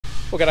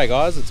Well, g'day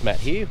guys, it's Matt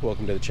here.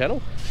 Welcome to the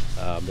channel.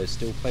 There's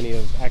still plenty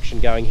of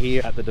action going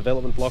here at the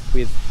development block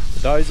with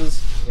the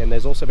dozers, and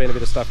there's also been a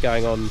bit of stuff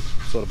going on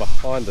sort of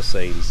behind the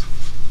scenes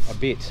a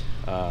bit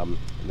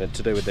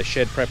to do with the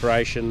shed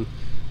preparation.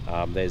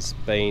 There's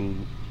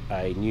been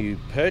a new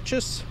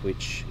purchase,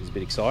 which is a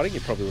bit exciting.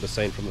 You probably would have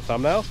seen from the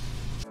thumbnail.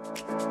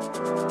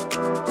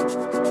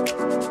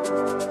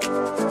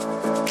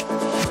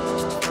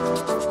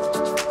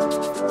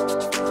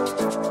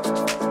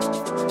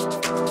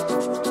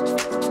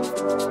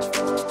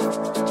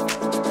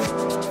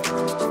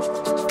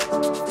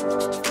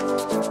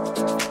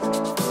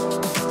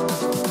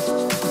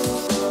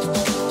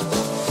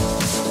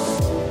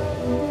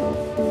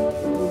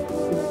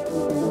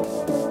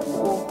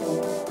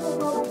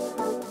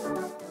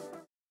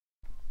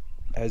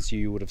 As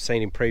you would have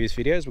seen in previous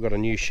videos, we've got a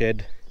new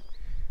shed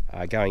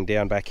going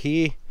down back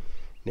here.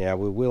 Now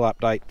we will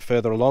update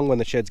further along when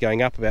the shed's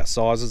going up about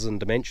sizes and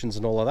dimensions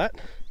and all of that.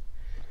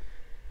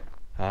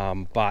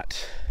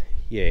 But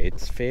yeah,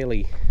 it's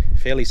fairly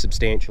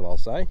substantial, I'll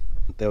say.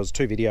 There was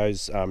two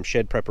videos,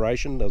 shed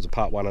preparation. There was a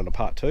part 1 and a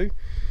part 2.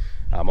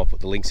 I'll put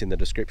the links in the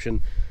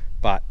description.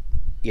 But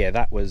yeah,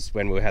 that was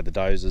when we had the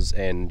dozers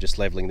and just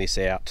leveling this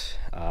out,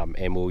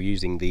 and we were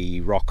using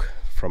the rock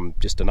from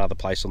just another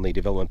place on the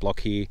development block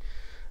here.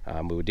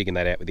 We were digging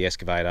that out with the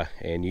excavator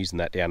and using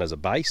that down as a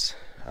base,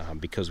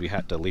 because we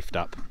had to lift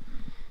up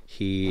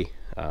here.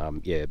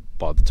 Yeah,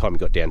 by the time we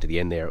got down to the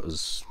end there, it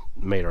was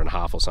 1.5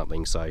 meters or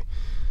something, so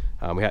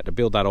we had to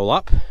build that all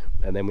up.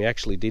 And then we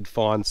actually did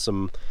find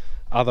some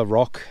other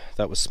rock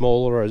that was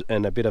smaller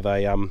and a bit of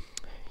a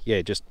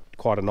yeah, just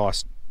quite a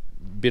nice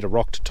bit of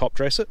rock to top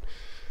dress it,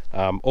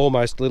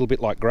 almost a little bit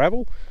like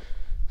gravel.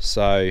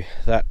 So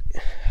that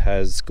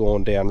has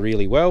gone down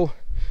really well.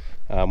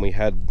 We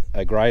had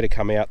a grader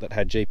come out that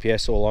had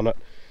GPS all on it,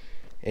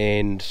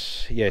 and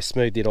yeah,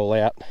 smoothed it all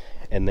out.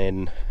 And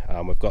then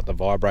we've got the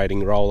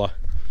vibrating roller,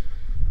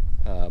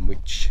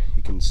 which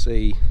you can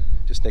see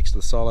just next to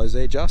the silos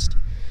there just.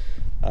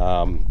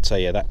 So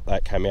yeah,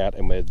 that came out,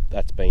 and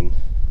that's been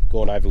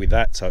gone over with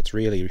that, so it's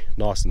really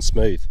nice and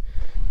smooth.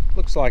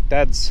 Looks like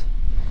Dad's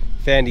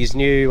found his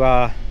new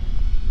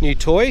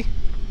toy.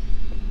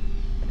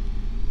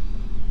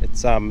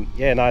 It's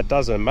yeah, no, it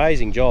does an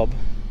amazing job.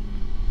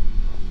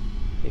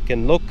 It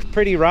can look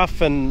pretty rough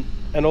and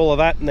all of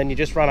that, and then you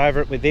just run over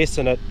it with this,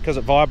 and because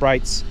it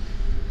vibrates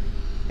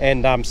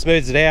and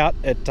smooths it out,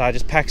 it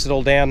just packs it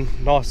all down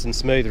nice and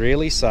smooth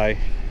really. So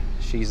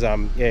she's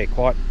yeah,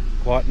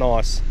 quite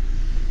nice.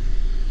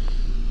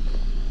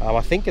 I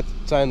think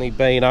it's only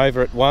been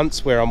over it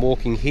once where I'm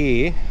walking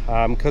here,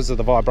 because of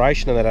the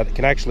vibration, and that it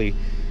can actually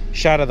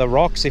shatter the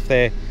rocks if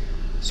they're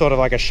sort of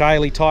like a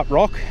shaly type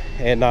rock,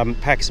 and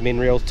packs them in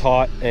real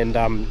tight, and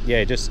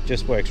yeah,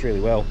 just works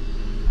really well.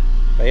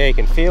 But yeah, you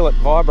can feel it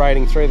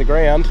vibrating through the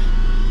ground.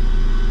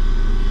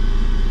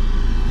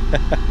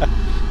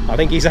 I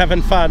think he's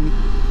having fun.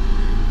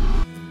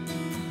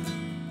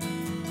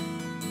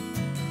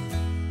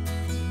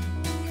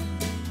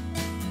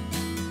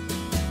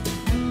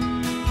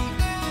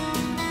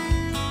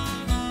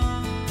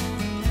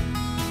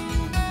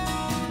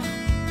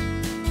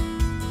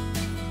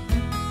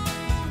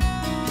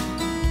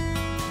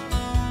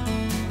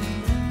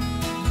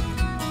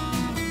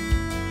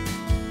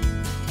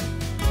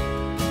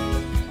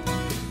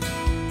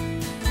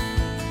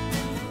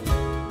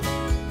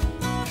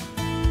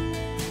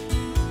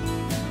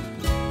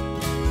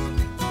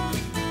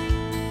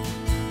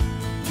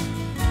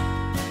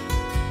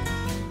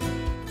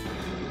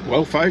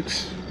 Well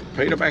folks,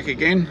 Peter back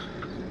again,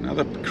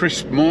 another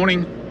crisp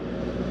morning.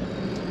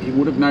 You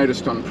would have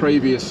noticed on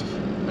previous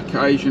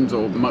occasions,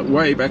 or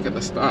way back at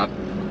the start,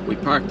 we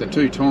parked the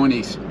two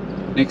tinies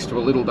next to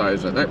a little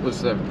dozer. That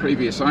was the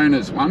previous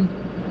owner's one,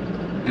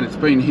 and it's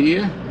been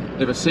here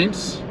ever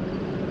since,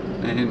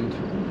 and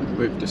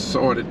we've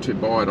decided to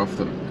buy it off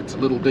them. It's a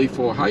little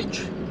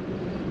D4H.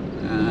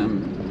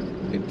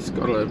 It's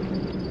got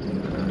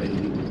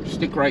a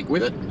stick rake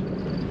with it,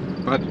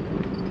 but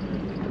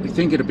we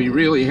think it'd be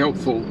really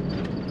helpful.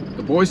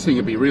 The boys think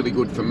it'd be really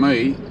good for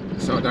me,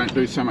 so I don't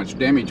do so much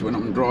damage when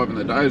I'm driving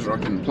the dozer.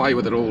 I can play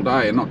with it all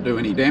day and not do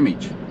any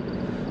damage.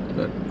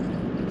 But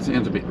it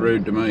sounds a bit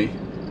rude to me,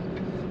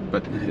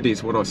 but it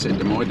is what I said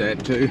to my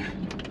dad too.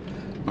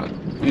 But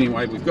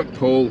anyway, we've got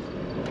Paul.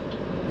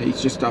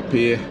 He's just up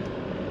here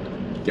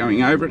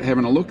going over it,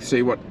 having a look,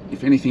 see what,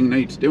 if anything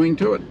needs doing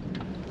to it.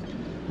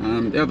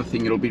 The other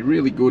thing, it'll be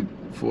really good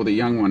for the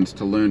young ones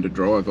to learn to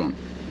drive on,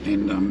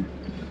 and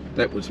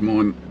that was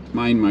my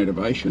main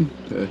motivation,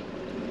 to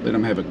let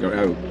them have a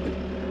go,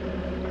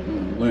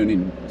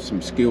 learning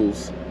some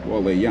skills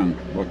while they're young,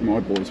 like my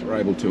boys were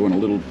able to on a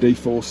little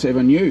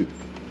D47U.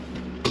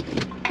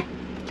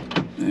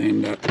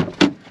 And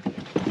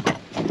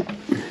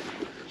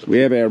we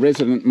have our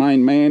resident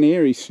main man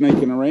here. He's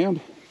sneaking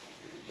around.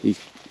 He's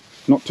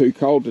not too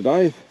cold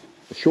today.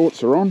 The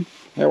shorts are on.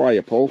 How are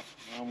you, Paul?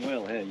 I'm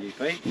well. How are you,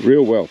 Pete?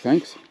 Real well,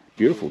 thanks.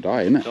 beautiful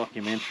day, isn't it?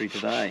 Documentary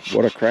today.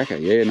 What a cracker.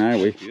 Yeah, no,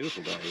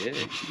 Beautiful day, yeah.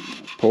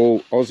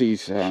 Paul,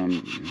 Aussie's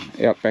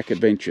outback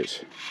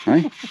adventures.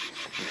 Eh?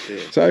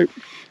 So,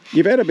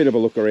 you've had a bit of a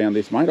look around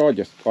this, mate. I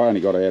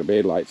only got out of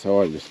bed late, so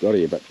I just got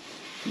here. But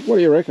what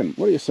do you reckon?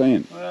 What are you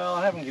seeing? Well,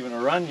 I haven't given a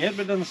run yet,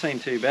 but it doesn't seem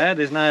too bad.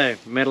 There's no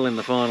metal in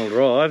the final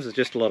drives. There's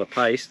just a lot of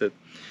paste. That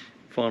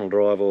final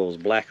drive oil's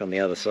black on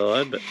the other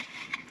side, but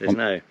there's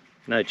no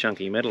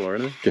chunky metal or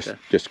anything.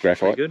 Just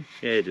graphite. Good.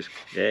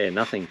 Yeah,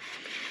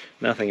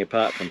 nothing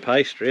apart from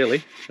paste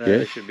really. So yeah.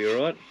 They should be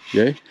all right.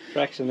 Yeah.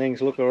 Tracks and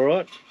things look all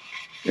right.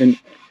 And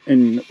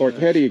like,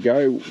 how do you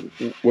go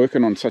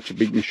working on such a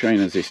big machine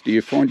as this? Do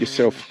you find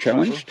yourself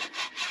challenged?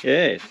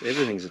 Yeah,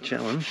 everything's a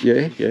challenge.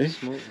 Yeah, yeah.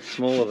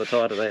 Smaller the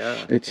tighter they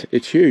are.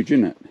 It's huge,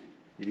 isn't it?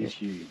 It is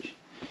huge.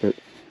 But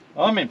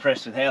I'm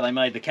impressed with how they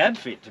made the cab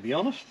fit, to be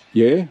honest.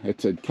 Yeah,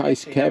 it's a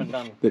case cab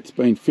that's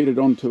been fitted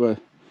onto a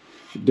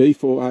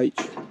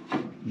D4H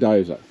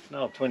Dozer.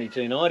 No,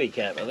 2290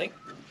 cab, I think.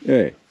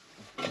 Yeah.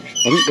 I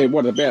think they're,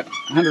 what, about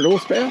 100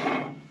 horsepower?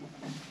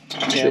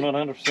 Yeah, I'm not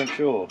 100%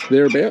 sure.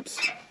 Thereabouts.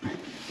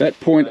 That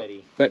point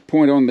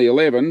on the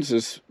 11s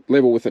is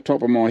level with the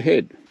top of my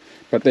head.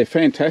 But they're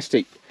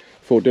fantastic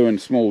for doing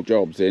small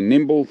jobs. They're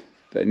nimble,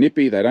 they're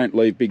nippy, they don't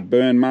leave big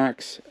burn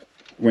marks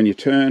when you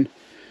turn.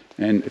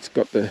 And it's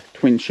got the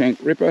twin shank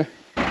ripper.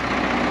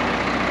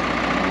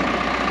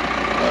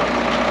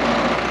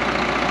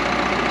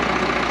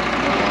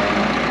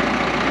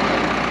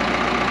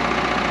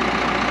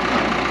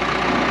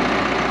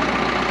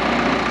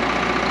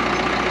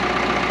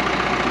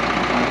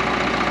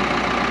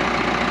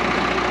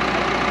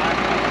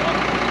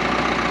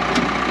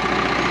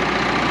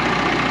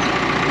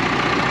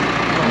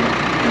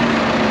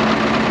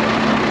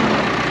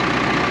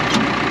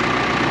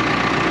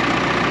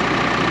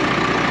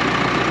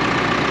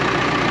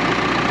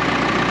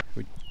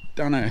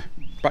 Done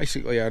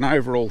basically an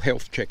overall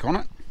health check on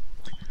it.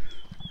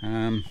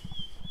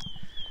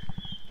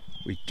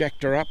 We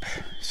jacked her up,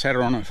 sat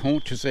her on her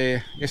haunches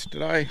there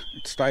yesterday.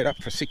 It stayed up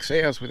for 6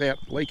 hours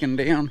without leaking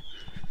down.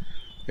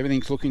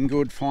 Everything's looking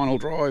good. Final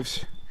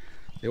drives,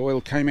 the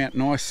oil came out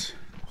nice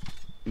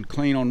and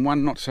clean on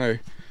one, not so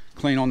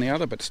clean on the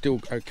other, but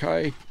still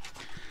okay.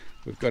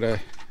 We've got an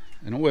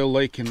oil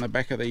leak in the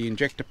back of the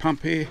injector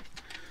pump here,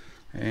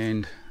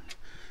 and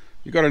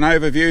you've got an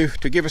overview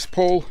to give us,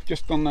 Paul,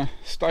 just on the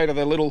state of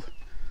the little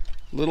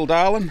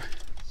darling.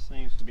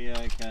 Seems to be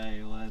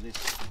okay, although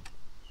this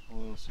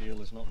oil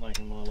seal is not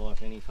making my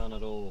life any fun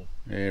at all.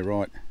 Yeah,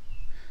 right.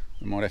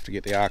 We might have to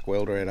get the arc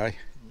welder out, eh?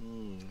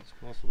 It's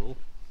possible.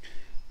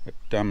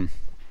 But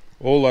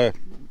all the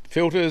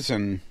filters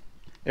and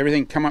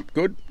everything come up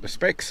good, the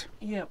specs.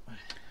 Yep.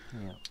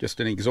 Just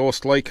an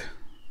exhaust leak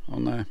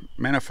on the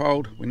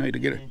manifold. We need to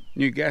get a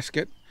new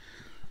gasket.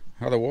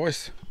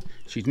 Otherwise,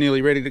 she's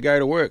nearly ready to go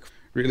to work.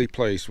 Really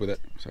pleased with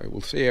it. So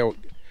we'll see how,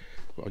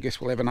 I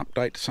guess we'll have an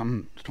update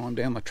sometime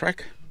down the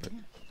track. But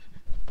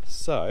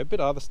so a bit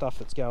of other stuff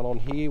that's going on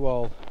here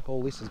while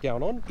all this is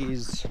going on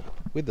is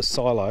with the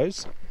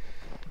silos.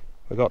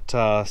 We've got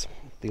the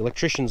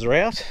electricians are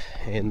out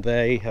and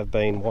they have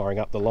been wiring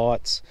up the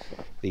lights,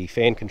 the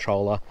fan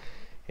controller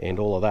and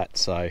all of that.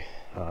 So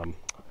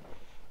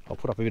I'll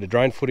put up a bit of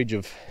drone footage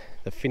of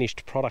the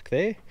finished product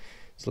there.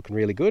 It's looking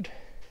really good.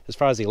 As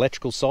far as the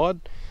electrical side,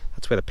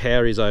 that's where the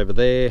power is over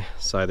there.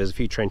 So there's a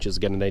few trenches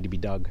going to need to be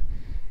dug.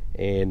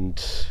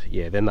 And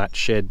yeah, then that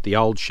shed, the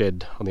old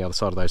shed on the other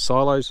side of those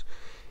silos,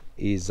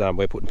 is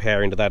we're putting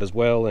power into that as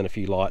well, and a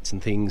few lights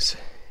and things.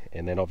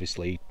 And then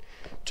obviously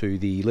to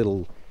the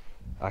little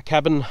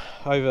cabin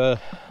over,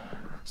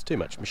 there's too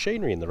much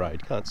machinery in the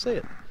road, can't see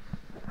it.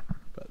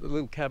 But the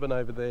little cabin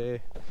over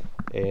there,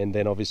 and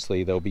then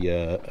obviously there'll be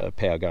a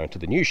power going to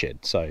the new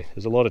shed. So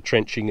there's a lot of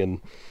trenching and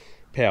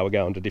power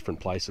going to different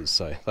places,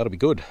 so that'll be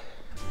good.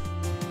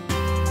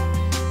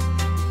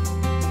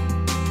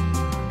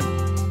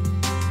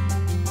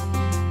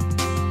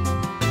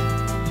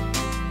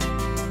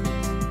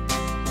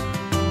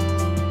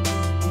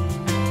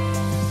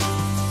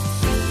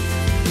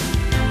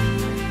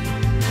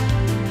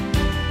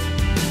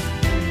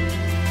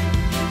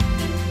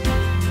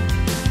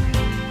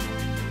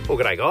 Well,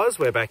 g'day guys,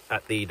 we're back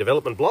at the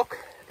development block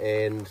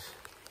and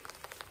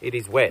it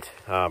is wet.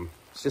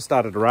 It's just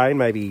started to rain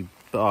maybe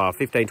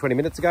 15-20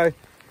 minutes ago,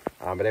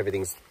 but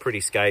everything's pretty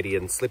skatey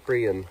and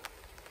slippery and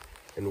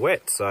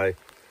wet. So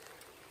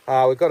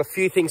we've got a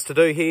few things to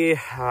do here,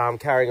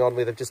 carrying on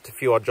with just a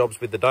few odd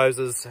jobs with the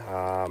dozers,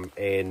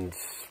 and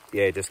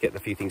yeah, just getting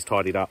a few things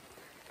tidied up.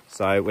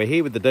 So we're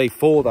here with the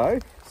D4 though,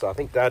 so I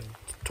think Dad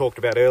talked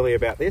about earlier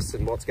about this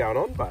and what's going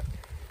on, but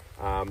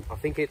I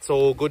think it's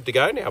all good to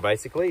go now.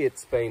 Basically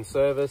it's been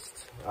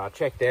serviced,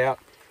 checked out.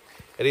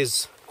 It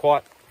is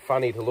quite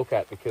funny to look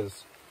at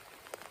because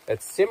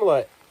it's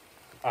similar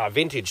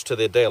vintage to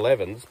the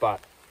D11s,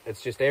 but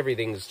it's just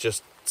everything's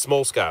just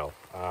small scale.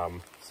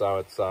 So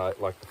it's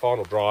like the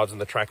final drives and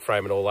the track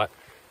frame and all that,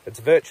 it's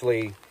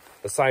virtually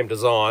the same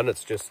design,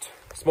 it's just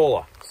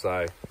smaller.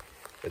 So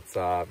it's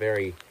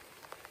very,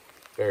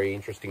 very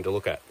interesting to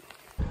look at.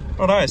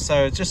 Righto,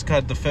 so it's just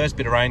had the first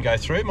bit of rain go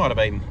through. Might have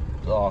been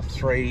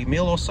 3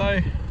 mil or so,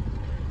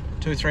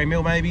 2 or 3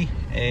 mil maybe,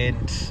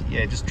 and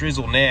yeah, just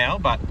drizzle now.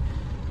 But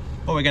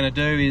what we're going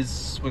to do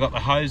is we've got the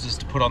hoses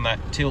to put on that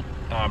tilt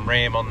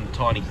ram on the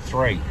Tiny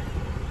 3.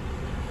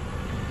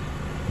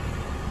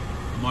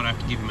 I might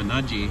have to give him a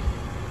nudge here.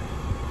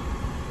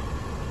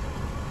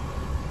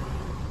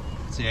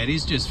 So yeah, it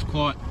is just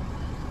quite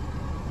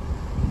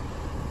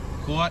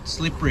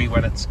slippery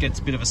when it gets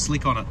a bit of a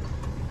slick on it.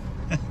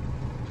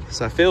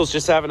 So Phil's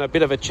just having a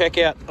bit of a check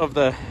out of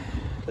the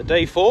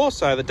D4.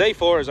 So the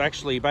D4 is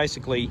actually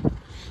basically a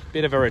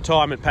bit of a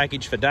retirement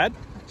package for Dad.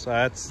 So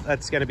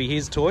that's going to be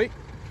his toy.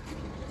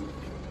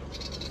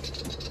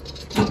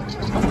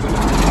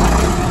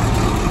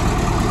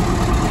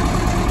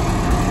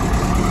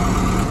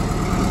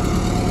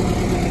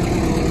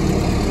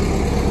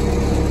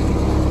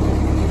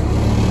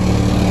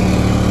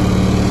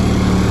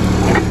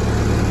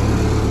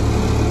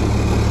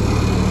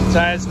 So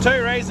there's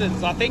 2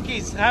 reasons. I think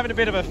he's having a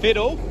bit of a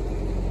fiddle,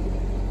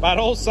 but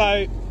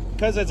also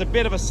because there's a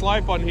bit of a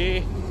slope on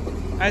here,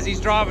 as he's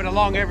driving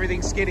along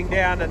everything's skidding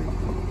down,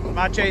 and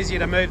much easier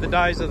to move the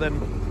dozer than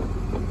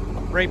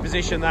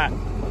reposition that.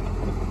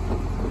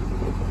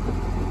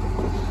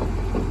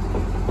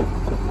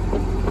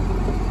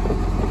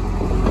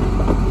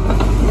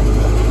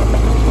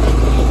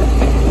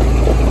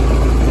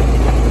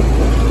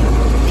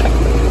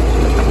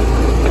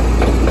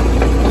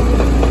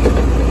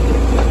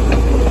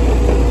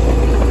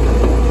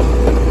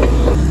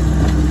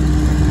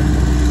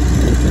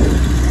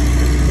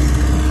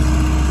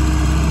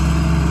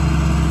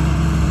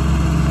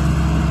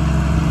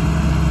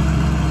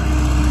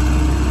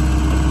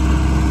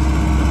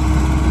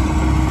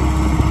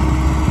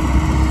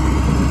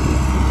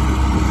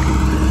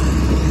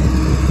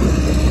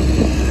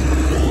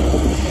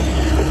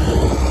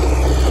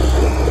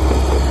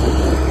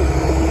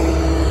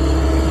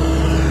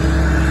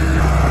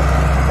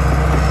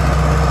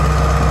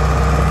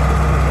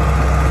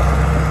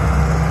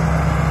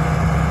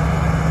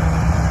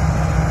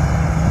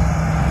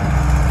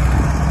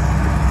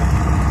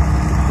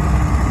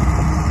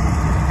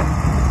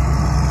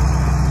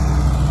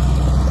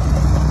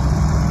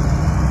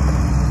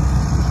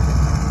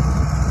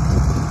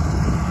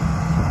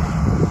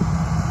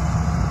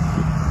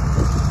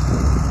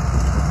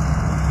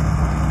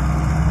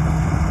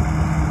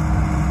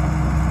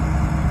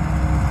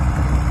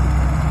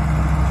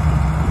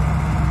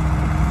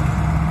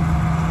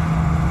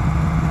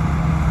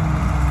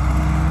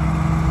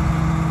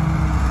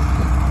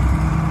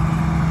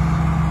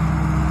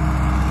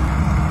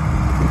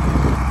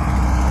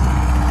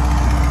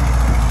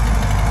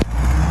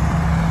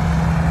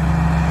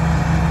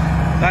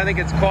 I don't think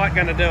it's quite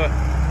going to do it.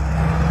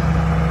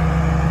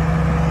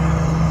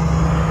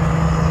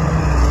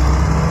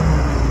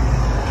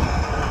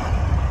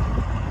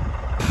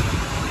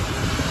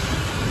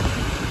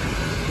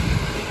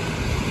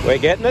 We're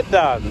getting it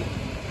done.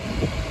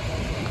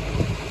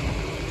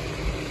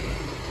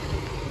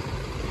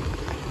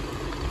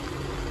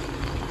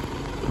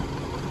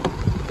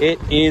 It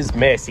is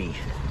messy.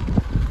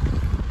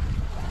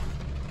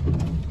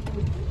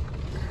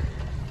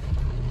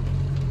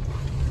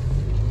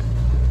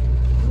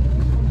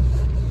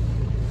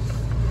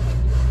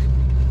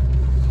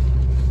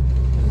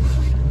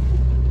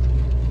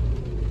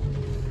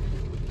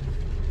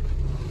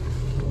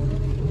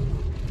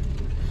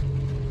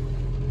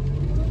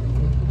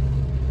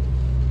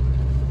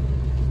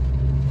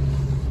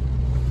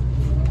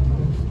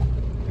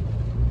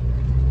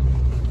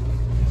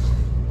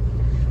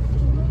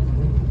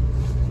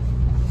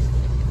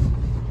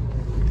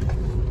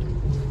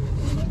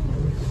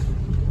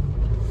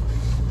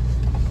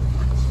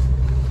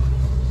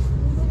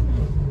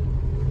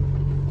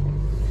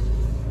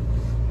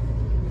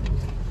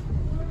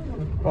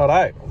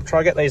 Righto, we'll try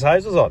to get these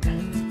hoses on.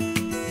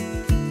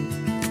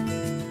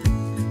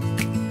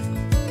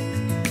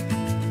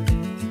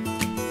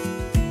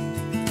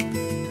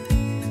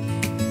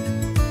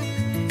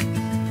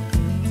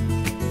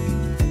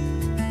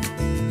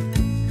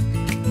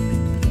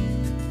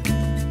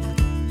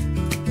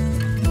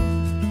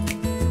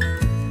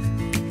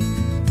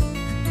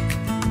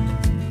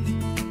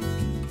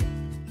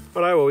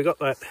 Righto, well we got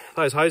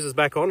those hoses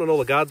back on and all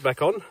the guards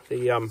back on.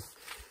 The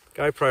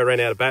GoPro ran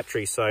out of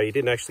battery, so you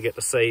didn't actually get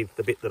to see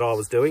the bit that I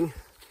was doing.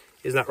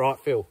 Isn't that right,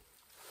 Phil?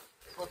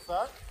 What's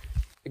that?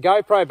 The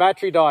GoPro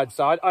battery died,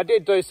 so I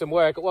did do some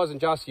work. It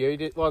wasn't just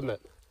you, wasn't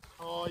it?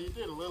 Oh, you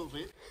did a little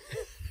bit.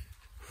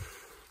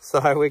 So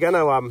we're going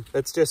to,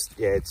 it's just,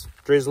 yeah, it's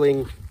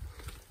drizzling,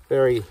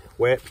 very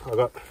wet. I've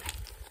got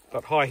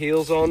high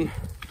heels on,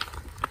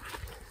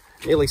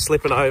 nearly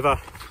slipping over.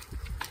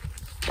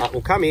 But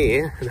we'll come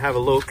here and have a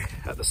look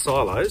at the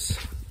silos.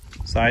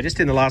 So just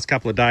in the last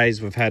couple of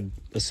days, we've had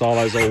the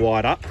silos all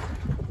wired up.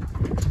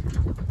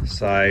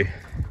 So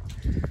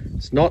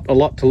it's not a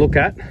lot to look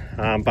at,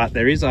 but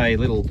there is a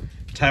little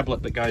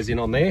tablet that goes in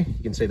on there.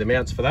 You can see the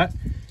mounts for that.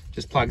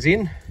 Just plugs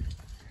in,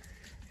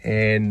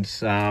 and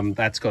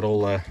that's got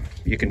all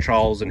your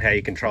controls and how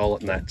you control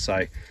it and that.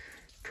 So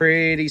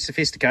pretty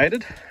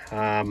sophisticated.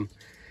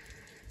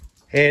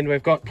 And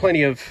we've got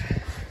plenty of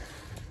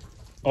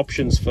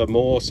options for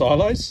more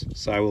silos.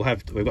 So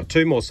we've got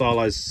 2 more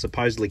silos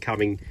supposedly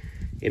coming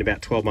in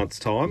about 12 months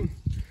time.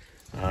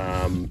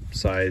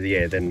 So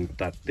yeah, then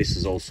this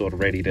is all sort of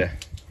ready to,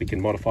 we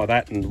can modify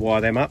that and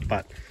wire them up.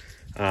 But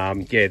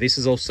yeah, this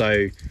is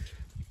also,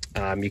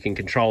 you can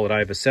control it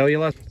over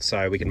cellular,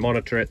 so we can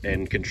monitor it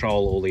and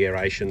control all the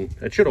aeration.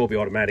 It should all be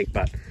automatic,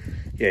 but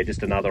yeah,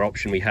 just another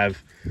option we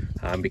have,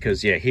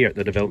 because yeah, here at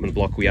the development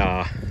block we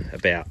are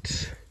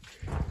about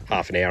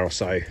half an hour or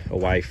so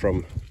away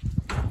from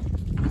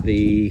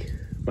the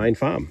main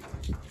farm.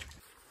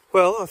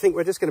 Well, I think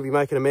we're just going to be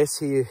making a mess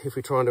here if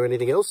we try and do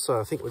anything else, so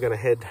I think we're going to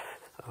head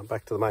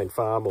back to the main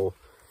farm, or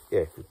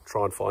yeah,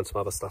 try and find some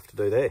other stuff to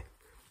do there.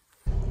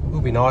 It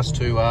will be nice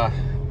to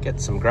get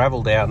some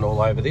gravel down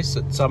all over this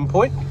at some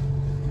point.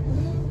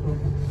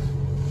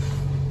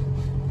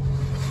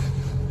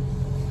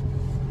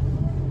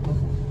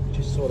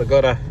 Just sort of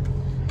got to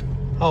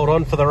hold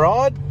on for the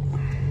ride.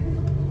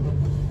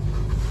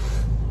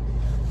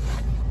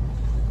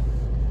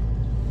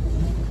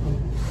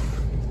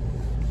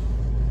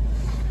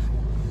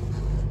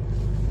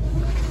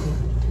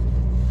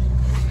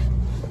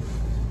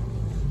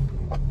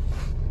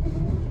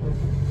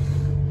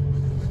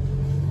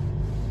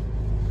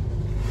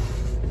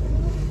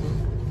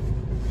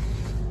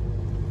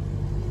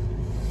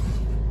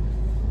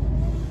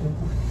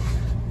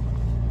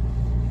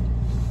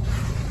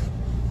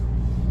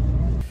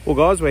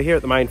 Well guys, we're here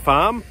at the main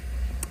farm.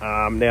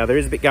 Now there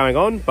is a bit going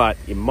on, but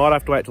you might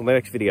have to wait till the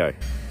next video.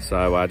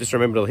 So just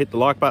remember to hit the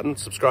like button,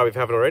 subscribe if you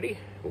haven't already.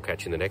 We'll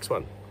catch you in the next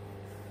one.